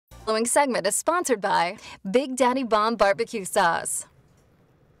following segment is sponsored by Big Daddy Bomb Barbecue Sauce.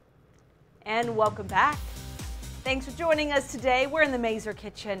 And welcome back. Thanks for joining us today. We're in the Mazer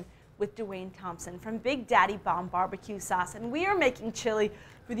kitchen with Dwayne Thompson from Big Daddy Bomb Barbecue Sauce, and we are making chili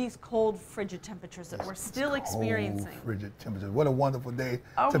for these cold, frigid temperatures that we're still experiencing. Frigid temperatures. What a wonderful day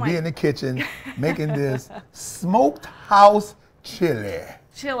to be in the kitchen making this Smokehouse chili.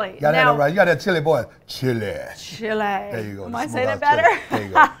 Chili. You got that right. You got that chili, boy. Chili. Chili. There you go. Am I saying it better? There you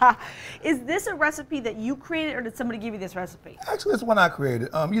go. Is this a recipe that you created, or did somebody give you this recipe? Actually, it's one I created.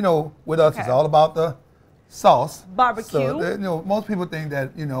 You know, with us, it's all about the sauce. Barbecue. So, you know, most people think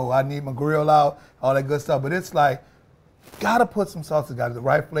that, you know, I need my grill out, all that good stuff, but it's like, gotta put some sauce, got the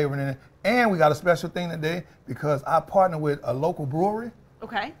right flavor in it. And we got a special thing today because I partner with a local brewery.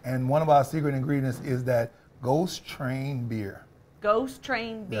 Okay. And one of our secret ingredients is that Ghost Train beer. Ghost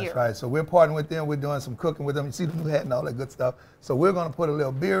Train beer. That's right. So we're partnering with them. We're doing some cooking with them. You see the new hat and all that good stuff. So we're going to put a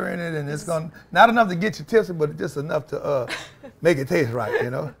little beer in it, and it's going to, not enough to get you tipsy, but just enough to make it taste right,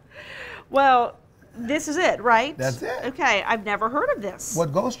 you know? Well, this is it, right? That's it. Okay, I've never heard of this.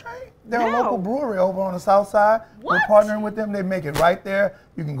 What, Ghost Train? They're No. a local brewery over on the south side. What? We're partnering with them. They make it right there.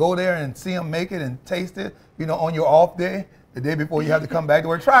 You can go there and see them make it and taste it, you know, on your off day. The day before you have to come back to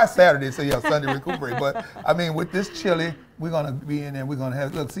work. Try Saturday so you have Sunday recuperate. But I mean, with this chili, we're gonna be in there. We're gonna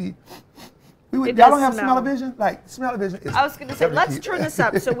have, look, see, y'all don't have smell-o-vision? Like, smell-o-vision is I was gonna say, let's key. turn this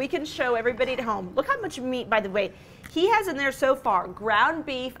up so we can show everybody at home. Look how much meat, by the way, he has in there so far. Ground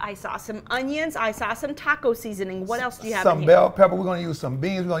beef, I saw some onions, I saw some taco seasoning. What else do you have in Some here? bell pepper, we're gonna use some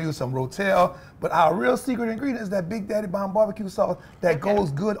beans, we're gonna use some rotel. But our real secret ingredient is that Big Daddy Bomb barbecue sauce that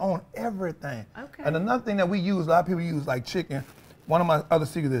goes good on everything. Okay. And another thing that we use, a lot of people use like chicken. One of my other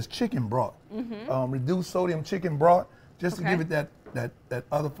secrets is chicken broth. Reduced sodium chicken broth, just to give it that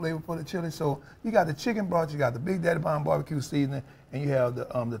other flavor for the chili. So you got the chicken broth, you got the Big Daddy Bomb barbecue seasoning, and you have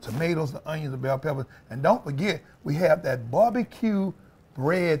the tomatoes, the onions, the bell peppers. And don't forget, we have that barbecue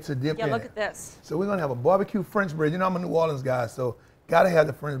bread to dip in. Yeah, look at this. So we're gonna have a barbecue French bread. You know I'm a New Orleans guy, so gotta have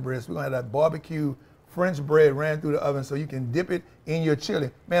the French bread. So we're gonna have that barbecue French bread ran through the oven so you can dip it in your chili.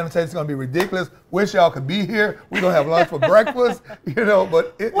 Man, I'm telling you, it's gonna be ridiculous. Wish y'all could be here. We're gonna have lunch for breakfast, you know,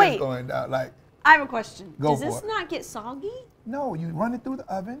 but it is going down. Like, I have a question. Go Does for this it. not get soggy? No, you run it through the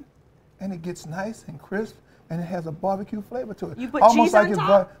oven and it gets nice and crisp and it has a barbecue flavor to it. You put almost cheese like on it's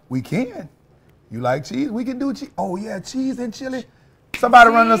top? We can. You like cheese? We can do cheese. Oh yeah, cheese and chili.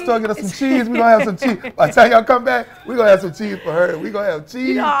 Somebody run to the store, get us some cheese. We're gonna have some cheese. By the time y'all come back, we're gonna have some cheese for her. We're gonna have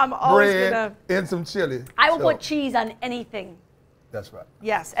cheese, I'm always bread, and some chili. I will put cheese on anything. That's right.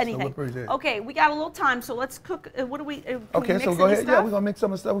 Yes, anything. appreciate it. Okay, we got a little time, so let's cook. What do we? Can Okay, we mix so go any ahead. Stuff? Yeah, we're gonna mix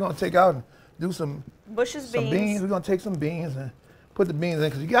some of the stuff. We're gonna take out and do some Bush's beans. We're gonna take some beans and put the beans in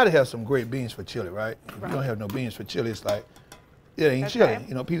because you gotta have some great beans for chili, right? If you don't have no beans for chili, it's like it ain't chili.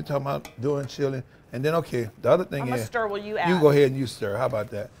 You know, people talking about doing chili, and then the other thing I'm gonna is stir. Will you add? you go ahead and you stir. How about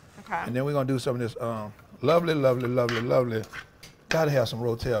that? Okay. And then we're gonna do some of this lovely. Gotta have some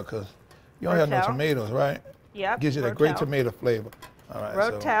rotel because you don't have no Rotel. tomatoes, right? Yep. Gives you that great tomato flavor. All right.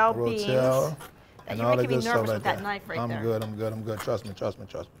 Rotel, so, beans. and You're all that making me good stuff nervous like with that knife right there. I'm good. Trust me.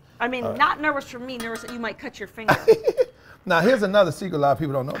 I mean, not nervous for me, nervous that you might cut your finger. Now here's another secret a lot of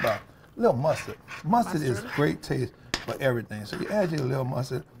people don't know about. A little mustard. Mustard is great taste for everything. So you add your little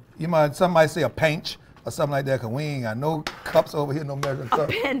mustard. Some might say a pinch or something like that, because we ain't got no cups over here, no measuring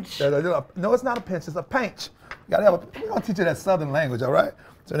cups. A pinch. No, it's not a pinch, it's a pinch. You gotta have we're gonna teach you that southern language, all right?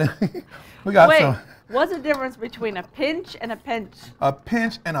 So then we got some. What's the difference between a pinch and a pinch? A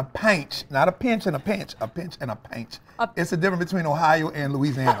pinch and a pinch, not a pinch and a pinch. A pinch and a pinch. It's the difference between Ohio and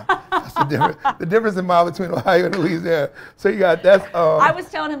Louisiana. That's the difference. The difference in mile between Ohio and Louisiana. So you got that's. I was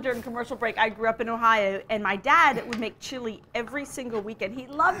telling him during commercial break. I grew up in Ohio, and my dad would make chili every single weekend. He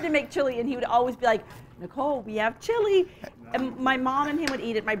loved to make chili, and he would always be like, "Nicole, we have chili," and my mom and him would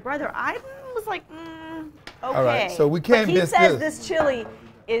eat it. My brother, I was like, okay. All right, so we can't miss this. He says this chili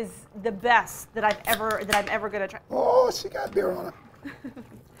is the best that I'm ever gonna try. Oh, she got beer on her.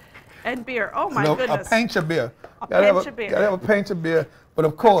 And beer. Oh my goodness. A pinch of beer. A pinch of beer. Gotta have a pinch of beer. But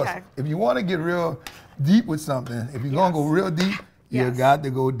of course, if you want to get real deep with something, if you're gonna go real deep, you got to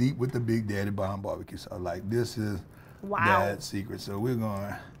go deep with the Big Daddy Bomb barbecue. So like this is that secret. So we're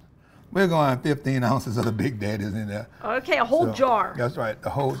going 15 ounces of the Big Daddies in there. Okay, a whole jar. That's right, the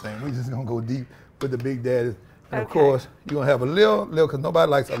whole thing. We're just gonna go deep with the Big Daddies. And of course, you're gonna have a little, because nobody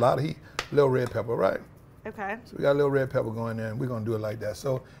likes a lot of heat, little red pepper, right? Okay. So we got a little red pepper going there, and we're gonna do it like that.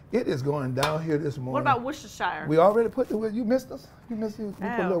 So it is going down here this morning. What about Worcestershire? We already put you missed us. You missed us. We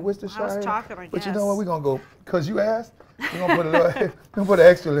put a little Worcestershire. I was talking, I guess. But you know what? We're gonna go, because you asked, we're gonna put a little, we're gonna put an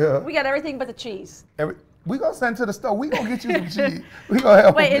extra little. We got everything but the cheese. We gonna send to the store. We gonna get you some cheese. We gonna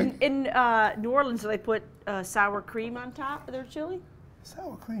help. Wait, in New Orleans, do they put sour cream on top of their chili?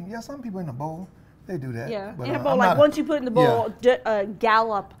 Sour cream. Yeah, some people in the bowl, they do that. Yeah, But, in a bowl. Like once you put it in the bowl, a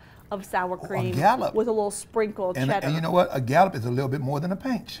gallop of sour cream gallop. with a little sprinkle of cheddar. And you know what? A gallop is a little bit more than a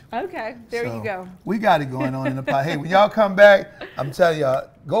pinch. Okay, there you go. We got it going on in the pot. Hey, when y'all come back, I'm telling y'all,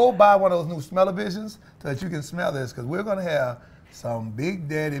 go buy one of those new smell-o-visions so that you can smell this, because we're gonna have some Big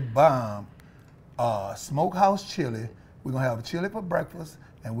Daddy bomb Smokehouse chili. We're gonna have a chili for breakfast,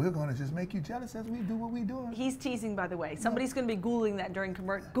 and we're gonna just make you jealous as we do what we doing. He's teasing, by the way. Somebody's gonna be Googling that during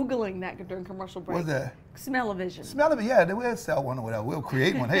commercial break. What's that? Smell-o-vision. Smell-o-vision, yeah, we'll sell one or whatever. We'll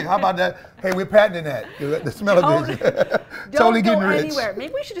create one. Hey, how about that? Hey, we're patenting that. The smell-o-vision. Don't go rich. anywhere.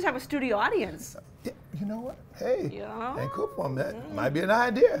 Maybe we should just have a studio audience. Yeah, you know what? Hey, Yeah. ain't cool for them. That might be an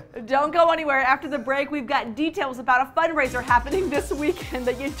idea. Don't go anywhere. After the break, we've got details about a fundraiser happening this weekend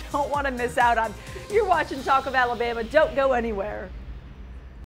that you don't want to miss out on. You're watching Talk of Alabama. Don't go anywhere.